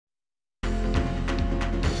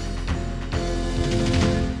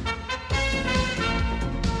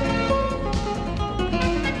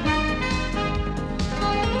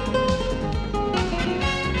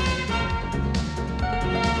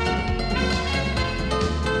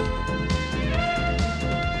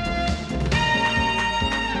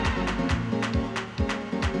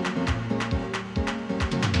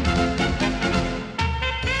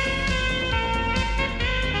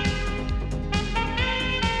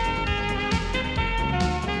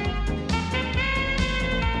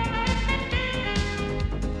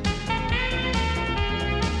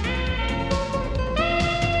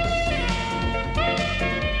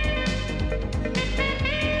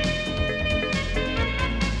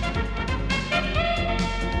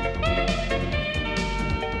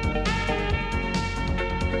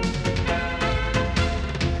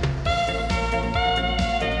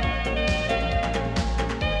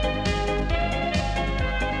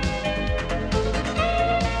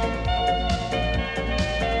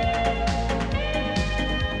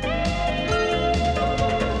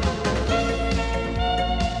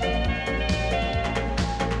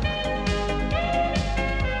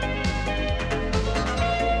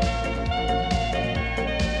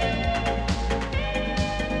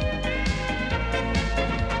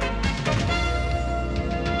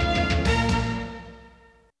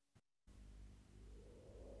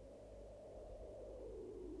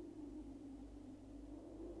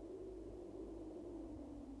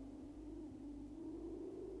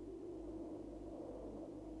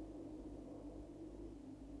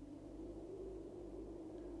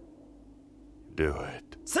Do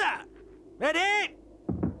it. Sir! Ready?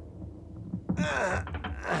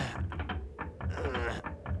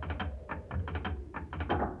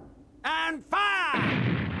 And fire!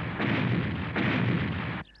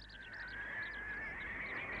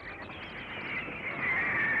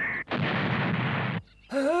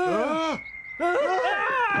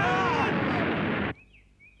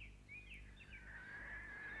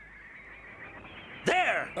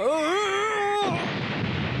 There!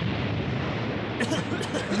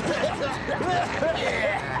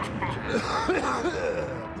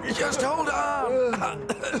 Just hold on!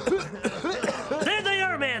 There they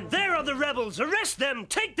are, man! There are the rebels! Arrest them!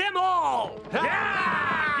 Take them all!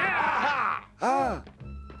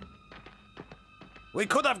 We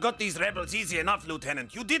could have got these rebels easy enough,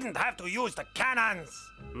 Lieutenant. You didn't have to use the cannons.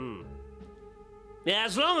 Yeah,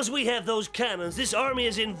 as long as we have those cannons, this army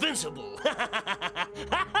is invincible.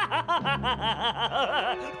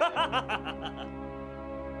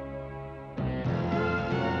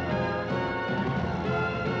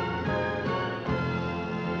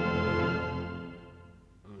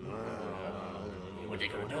 What are they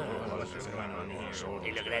gonna do?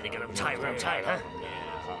 Hey, look at that, they're gonna tie real tight, huh?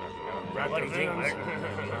 What do you think, Mark?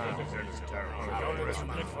 Don't look too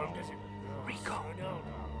good for him, does it? Rico.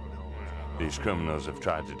 These criminals have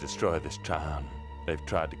tried to destroy this town. They've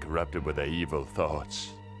tried to corrupt it with their evil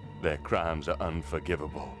thoughts. Their crimes are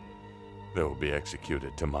unforgivable. They will be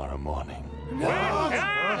executed tomorrow morning. Diego,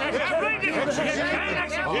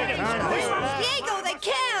 they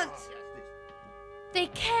can't! They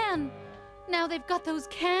can. Now they've got those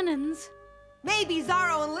cannons. Maybe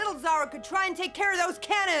Zorro and Little Zorro could try and take care of those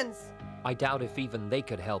cannons. I doubt if even they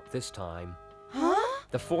could help this time. Huh?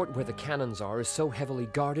 The fort where the cannons are is so heavily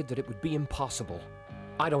guarded that it would be impossible.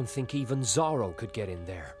 I don't think even Zorro could get in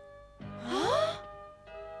there. Huh?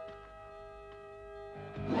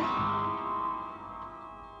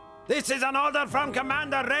 This is an order from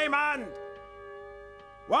Commander Raymond.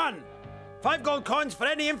 1, 5 gold coins for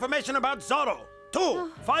any information about Zorro.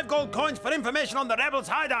 2, 5 gold coins for information on the rebels'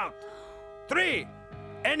 hideout. 3,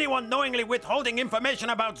 anyone knowingly withholding information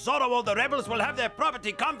about Zorro or the rebels will have their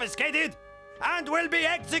property confiscated and will be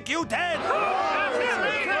executed.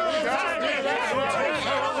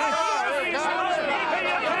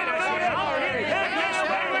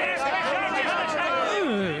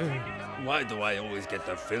 Why do I always get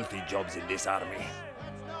the filthy jobs in this army?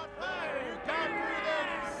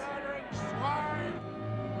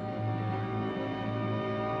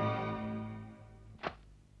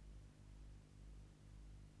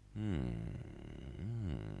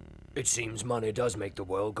 It seems money does make the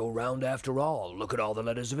world go round after all. Look at all the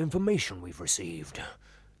letters of information we've received.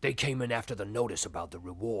 They came in after the notice about the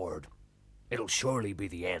reward. It'll surely be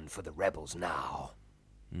the end for the rebels now.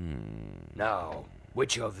 Now,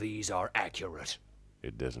 which of these are accurate?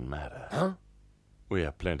 It doesn't matter. Huh? We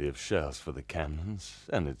have plenty of shells for the cannons,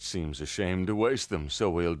 and it seems a shame to waste them, so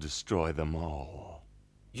we'll destroy them all.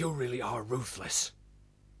 You really are ruthless.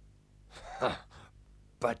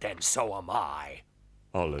 But then so am I.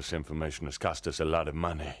 All this information has cost us a lot of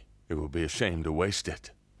money. It will be a shame to waste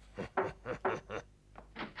it.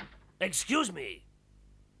 Excuse me.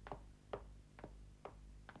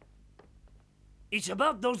 It's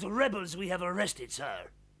about those rebels we have arrested, sir.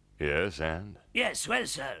 Yes, and? Yes, well,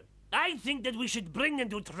 sir, I think that we should bring them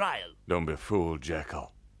to trial. Don't be fooled,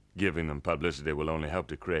 Jekyll. Giving them publicity will only help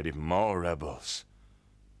to create even more rebels.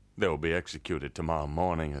 They will be executed tomorrow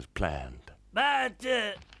morning as planned. But,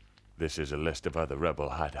 This is a list of other rebel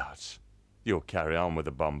hideouts. You'll carry on with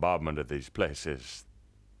the bombardment of these places.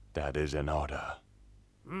 That is an order.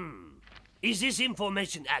 Is this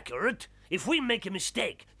information accurate? If we make a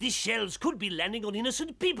mistake, these shells could be landing on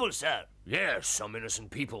innocent people, sir. Yes, some innocent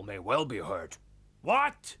people may well be hurt.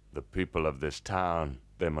 What? The people of this town,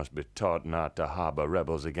 they must be taught not to harbor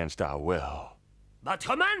rebels against our will. But,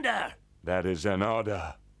 Commander! That is an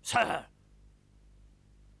order. Sir.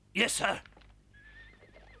 Yes, sir.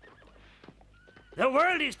 The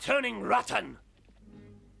world is turning rotten.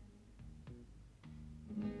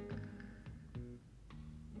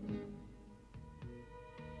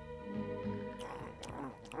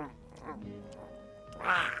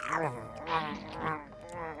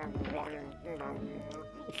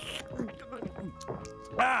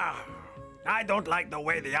 I don't like the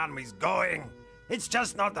way the army's going. It's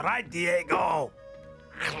just not right, Diego.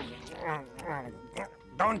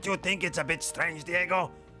 Don't you think it's a bit strange,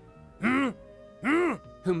 Diego? Who,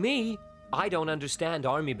 me? I don't understand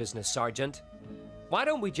army business, Sergeant. Why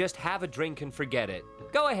don't we just have a drink and forget it?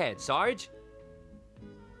 Go ahead, Sarge.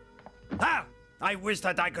 Ah, I wish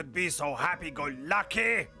that I could be so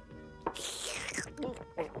happy-go-lucky.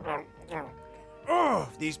 Oh,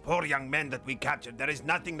 these poor young men that we captured, there is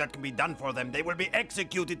nothing that can be done for them. They will be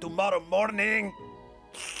executed tomorrow morning.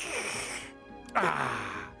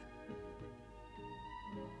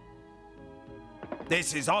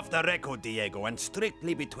 This is off the record, Diego, and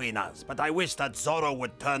strictly between us. But I wish that Zorro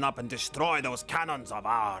would turn up and destroy those cannons of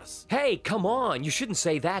ours. Hey, come on. You shouldn't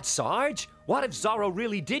say that, Sarge. What if Zorro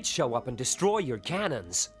really did show up and destroy your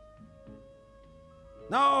cannons?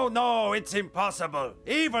 No, it's impossible.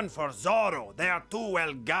 Even for Zorro, they are too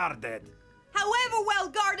well guarded. However well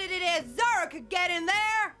guarded it is, Zorro could get in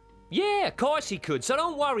there. Yeah, of course he could. So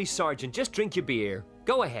don't worry, Sergeant. Just drink your beer.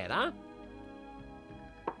 Go ahead, huh?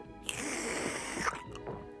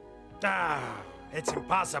 It's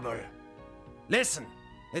impossible. Listen,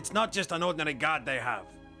 it's not just an ordinary guard they have.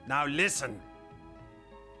 Now listen.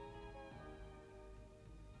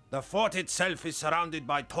 The fort itself is surrounded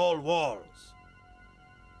by tall walls.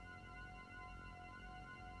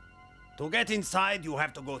 To get inside, you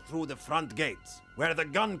have to go through the front gates, where the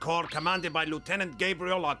gun corps commanded by Lieutenant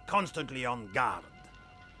Gabriel are constantly on guard.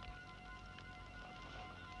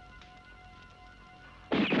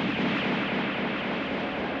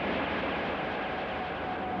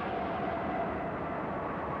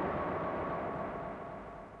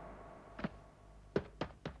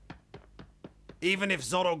 Even if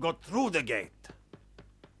Zorro got through the gate.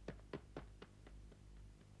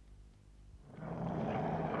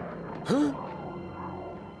 Huh?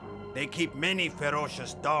 They keep many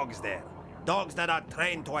ferocious dogs there. Dogs that are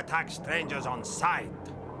trained to attack strangers on sight.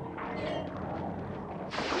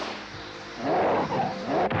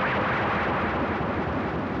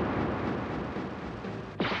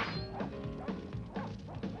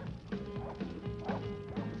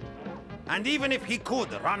 And even if he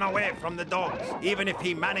could run away from the dogs, even if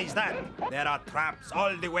he managed that, there are traps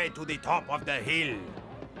all the way to the top of the hill.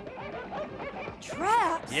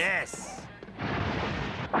 Traps? Yes.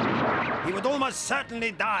 He would almost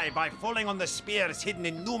certainly die by falling on the spears hidden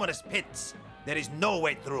in numerous pits. There is no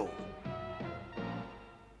way through.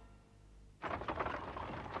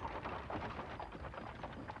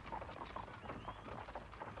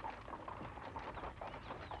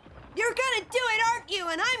 You're gonna do it, aren't you?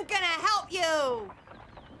 And I'm gonna help you!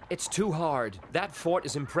 It's too hard. That fort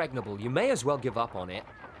is impregnable. You may as well give up on it.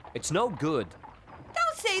 It's no good.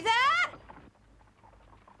 Don't say that!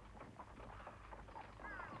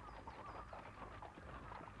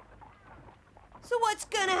 So what's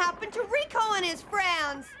gonna happen to Rico and his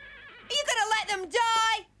friends? Are you gonna let them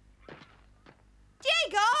die?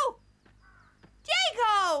 Diego!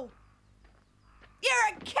 Diego! You're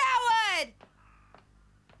a coward!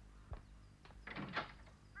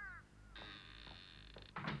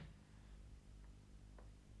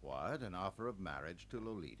 What, an offer of marriage to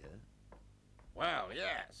Lolita? Well,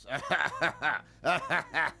 yes.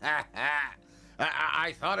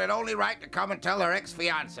 I thought it only right to come and tell her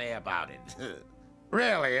ex-fiancé about it.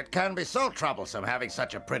 Really, it can be so troublesome having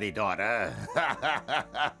such a pretty daughter.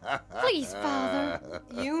 Please, Father.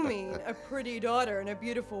 You mean a pretty daughter and a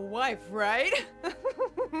beautiful wife, right?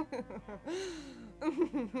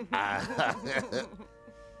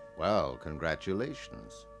 Well,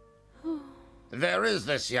 congratulations. There is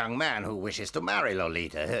this young man who wishes to marry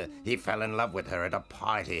Lolita. He fell in love with her at a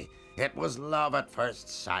party. It was love at first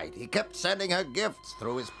sight. He kept sending her gifts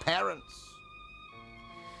through his parents.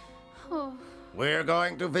 Oh. We're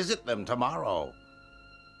going to visit them tomorrow.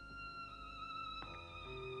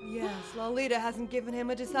 Yes, Lolita hasn't given him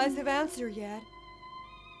a decisive answer yet.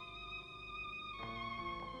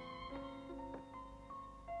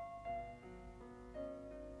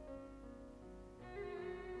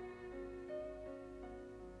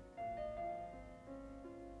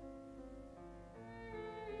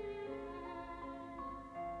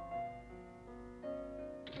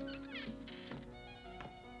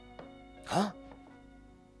 Huh?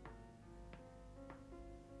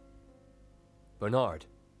 Bernard.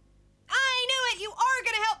 I knew it! You are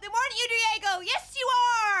gonna help them, aren't you, Diego? Yes, you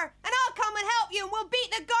are! And I'll come and help you, and we'll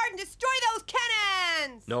beat the guard and destroy those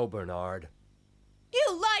cannons! No, Bernard. You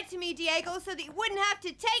lied to me, Diego, so that you wouldn't have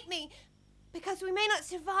to take me, because we may not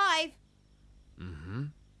survive. Mm-hmm.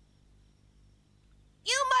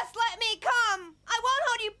 You must let me come! I won't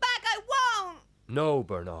hold you back, I won't! No,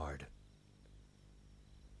 Bernard.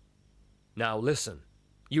 Now listen,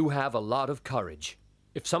 you have a lot of courage.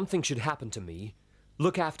 If something should happen to me,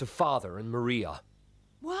 look after Father and Maria.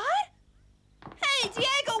 What? Hey,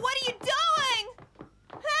 Diego, what are you doing?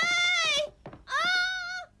 Hey!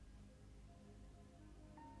 Ah!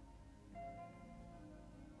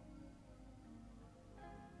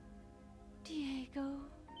 Diego.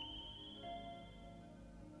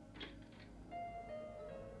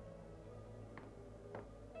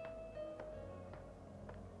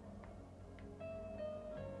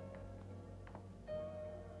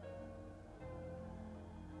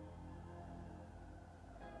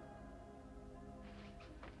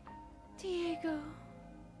 Diego.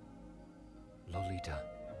 Lolita.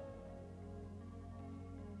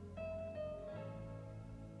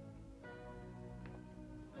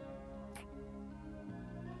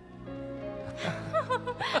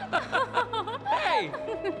 Hey!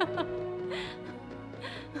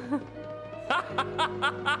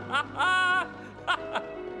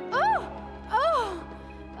 Oh! Oh!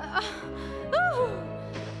 Oh!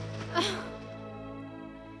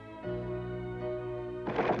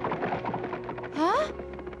 Huh?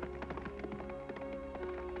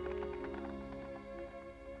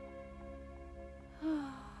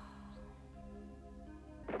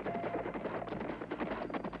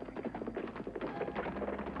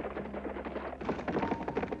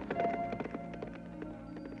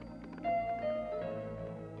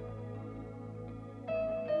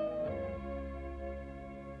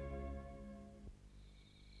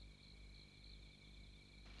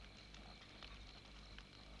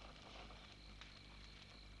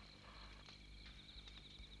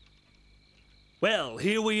 Well,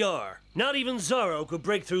 here we are. Not even Zorro could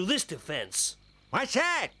break through this defense. What's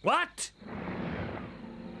that? What?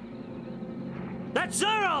 That's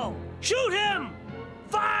Zorro! Shoot him!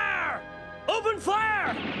 Fire! Open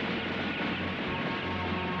fire!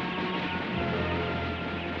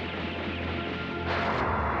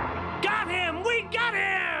 Got him! We got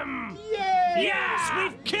him! Yay! Yes,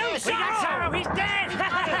 we've killed Zorro! We got Zorro! He's dead!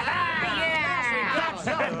 Yeah!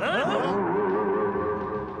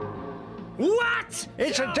 What?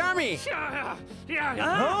 It's a dummy! Huh?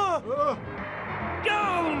 Huh?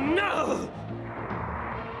 Oh, no!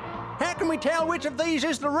 How can we tell which of these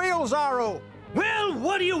is the real Zorro? Well,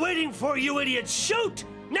 what are you waiting for, you idiots? Shoot!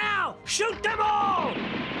 Now! Shoot them all!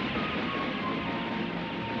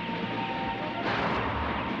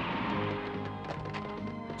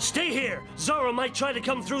 Stay here. Zorro might try to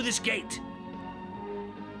come through this gate.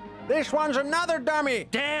 This one's another dummy!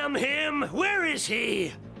 Damn him! Where is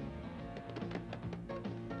he?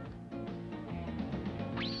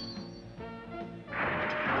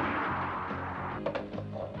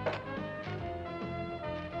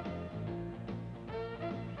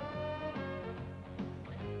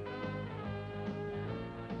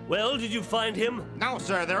 Well, did you find him? No,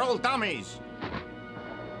 sir, they're all dummies.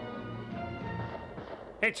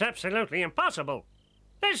 It's absolutely impossible.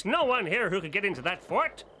 There's no one here who could get into that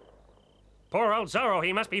fort. Poor old Zorro,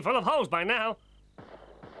 he must be full of holes by now.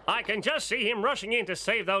 I can just see him rushing in to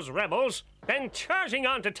save those rebels, then charging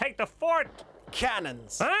on to take the fort.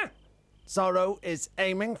 Cannons. Huh? Zorro is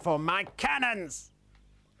aiming for my cannons!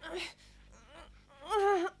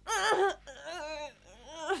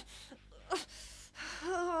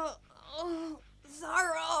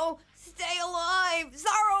 Zorro, stay alive!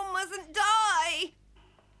 Zorro mustn't die!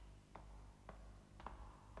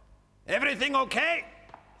 Everything okay?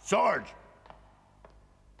 Sarge!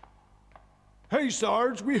 Hey,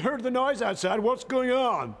 Sarge, we heard the noise outside. What's going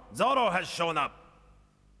on? Zorro has shown up.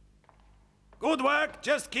 Good work,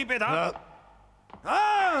 just keep it up.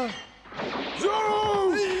 Ah!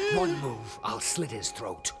 Zorro! One move, I'll slit his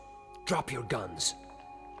throat. Drop your guns.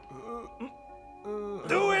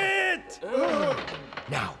 Do it!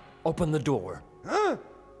 Now, open the door. Huh?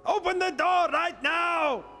 Open the door right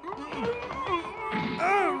now!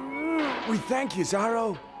 We thank you,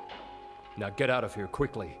 Zorro. Now get out of here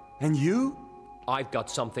quickly. And you? I've got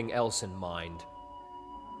something else in mind.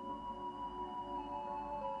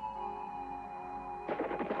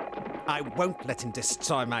 I won't let him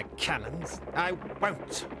destroy my cannons. I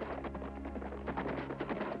won't.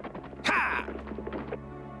 Ha!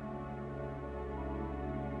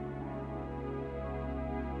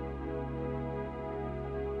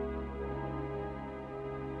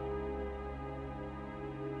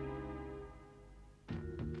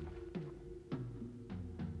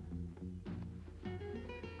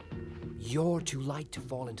 You're too light to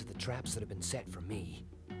fall into the traps that have been set for me.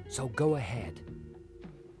 So go ahead.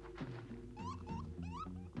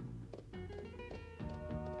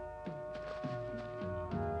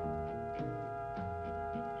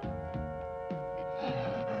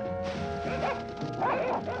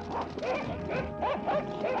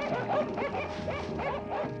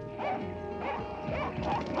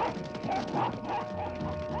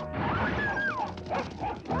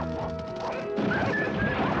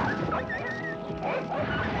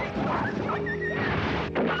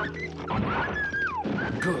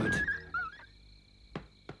 Good.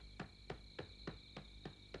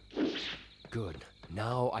 Good.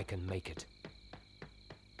 Now I can make it.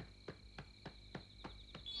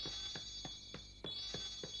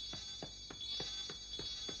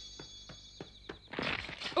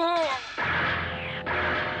 Oh! Ha!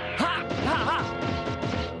 Ha! Ha!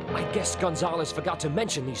 I Guess Gonzalez forgot to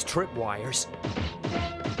mention these tripwires.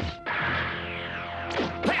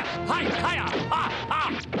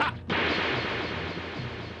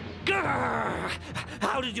 Grrr!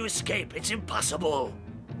 How did you escape? It's impossible.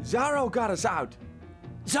 Zorro got us out.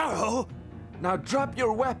 Zorro? Now drop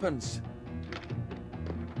your weapons.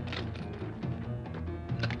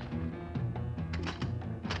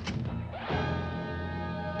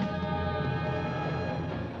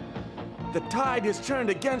 The tide has turned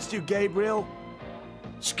against you, Gabriel.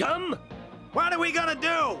 Scum? What are we gonna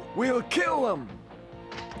do? We'll kill them.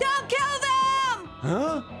 Don't kill them!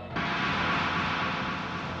 Huh?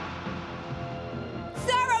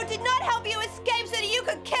 Zorro did not help you escape so that you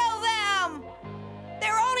could kill them!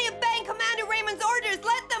 They're only obeying Commander Raymond's orders.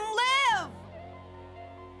 Let them live!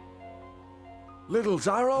 Little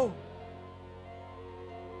Zorro?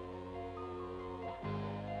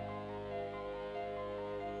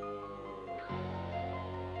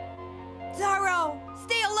 Zorro,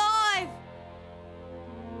 stay alive!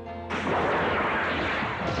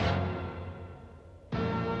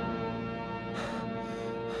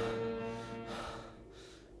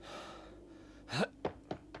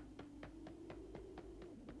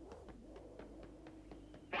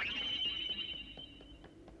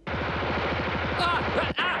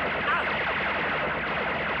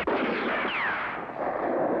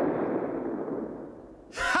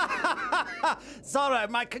 Zorro,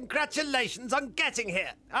 my congratulations on getting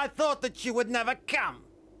here. I thought that you would never come.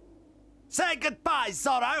 Say goodbye,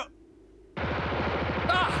 Zorro.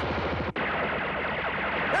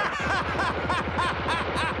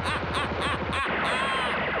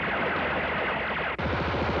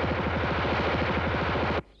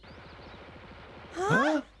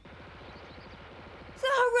 Huh?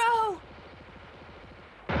 Zorro!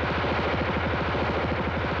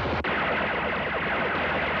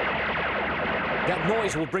 That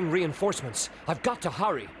noise will bring reinforcements. I've got to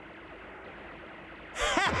hurry.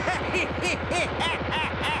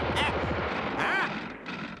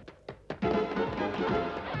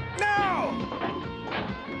 No!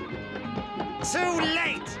 Too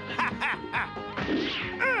late!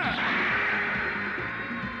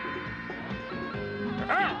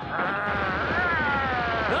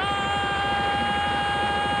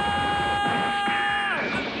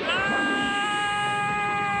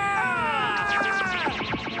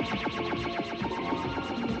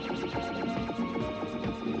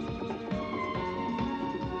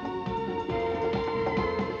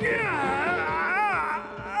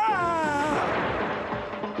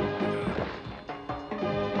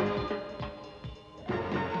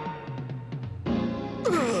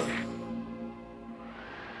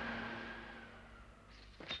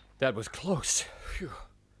 That was close. Phew.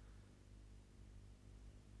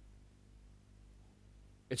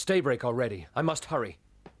 It's daybreak already. I must hurry.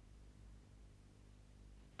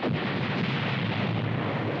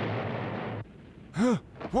 Huh?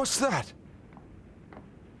 What's that?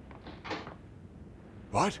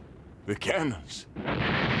 What? The cannons.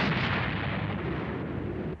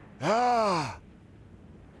 Ah!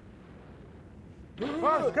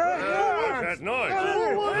 What's that noise?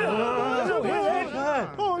 Hey,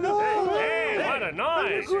 what a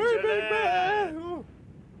noise!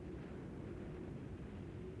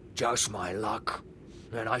 Just my luck.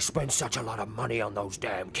 And I spent such a lot of money on those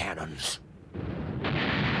damn cannons.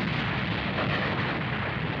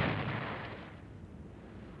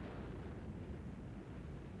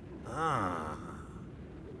 Ah.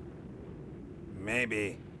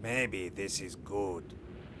 Maybe this is good.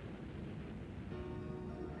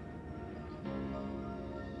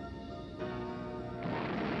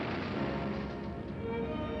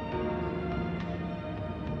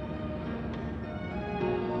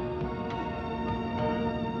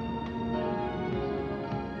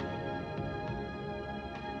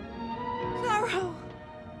 Zorro!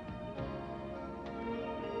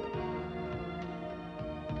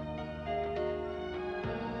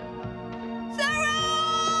 Zorro!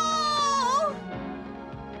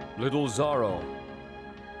 Little Zorro.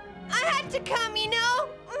 I had to come, you know?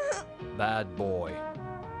 Bad boy.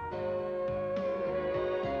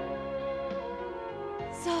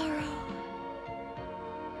 Zorro.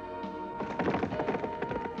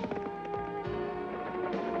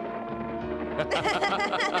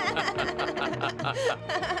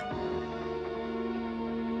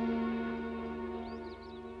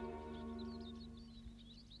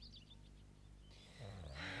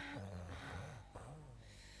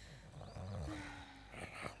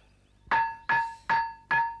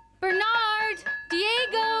 Bernard!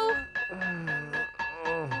 Diego!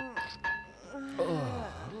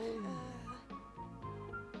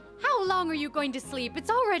 How long are you going to sleep? It's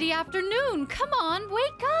already afternoon. Come on,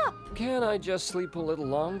 wake up. Can't I just sleep a little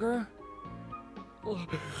longer?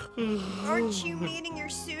 Aren't you meeting your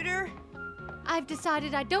suitor? I've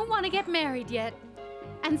decided I don't want to get married yet.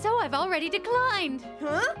 And so I've already declined.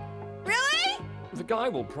 Huh? Really? The guy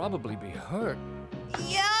will probably be hurt.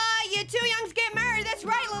 Yeah, you two youngs get married. That's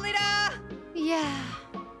right, Lolita. Yeah.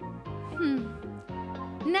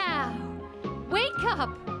 Now, wake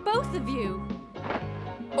up, both of you.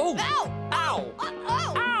 Oh! Ow! Ow!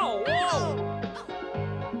 Oh! Ow! Whoa!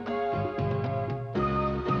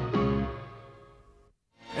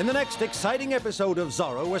 In the next exciting episode of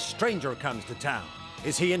Zorro, a stranger comes to town.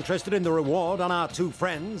 Is he interested in the reward on our two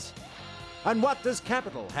friends? And what does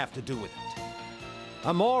capital have to do with it?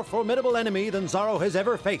 A more formidable enemy than Zorro has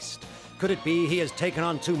ever faced. Could it be he has taken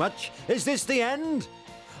on too much? Is this the end?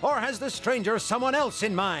 Or has the stranger someone else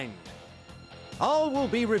in mind? All will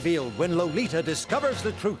be revealed when Lolita discovers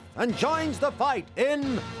the truth and joins the fight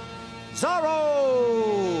in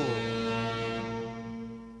Zorro!